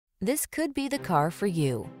This could be the car for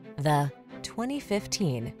you. The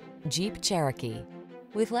 2015 Jeep Cherokee.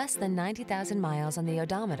 With less than 90,000 miles on the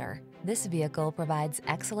odometer, this vehicle provides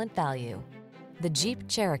excellent value. The Jeep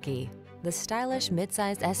Cherokee, the stylish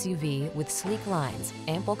midsize SUV with sleek lines,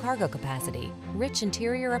 ample cargo capacity, rich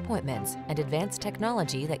interior appointments, and advanced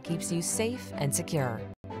technology that keeps you safe and secure.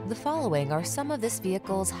 The following are some of this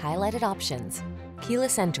vehicle's highlighted options: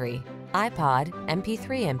 keyless entry, iPod,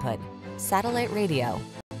 MP3 input, satellite radio,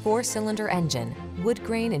 4-cylinder engine, wood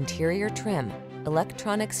grain interior trim,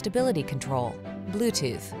 electronic stability control,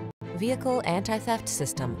 Bluetooth, vehicle anti-theft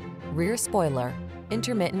system, rear spoiler,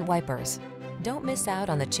 intermittent wipers. Don't miss out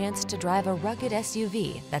on the chance to drive a rugged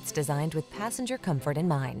SUV that's designed with passenger comfort in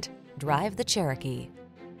mind. Drive the Cherokee.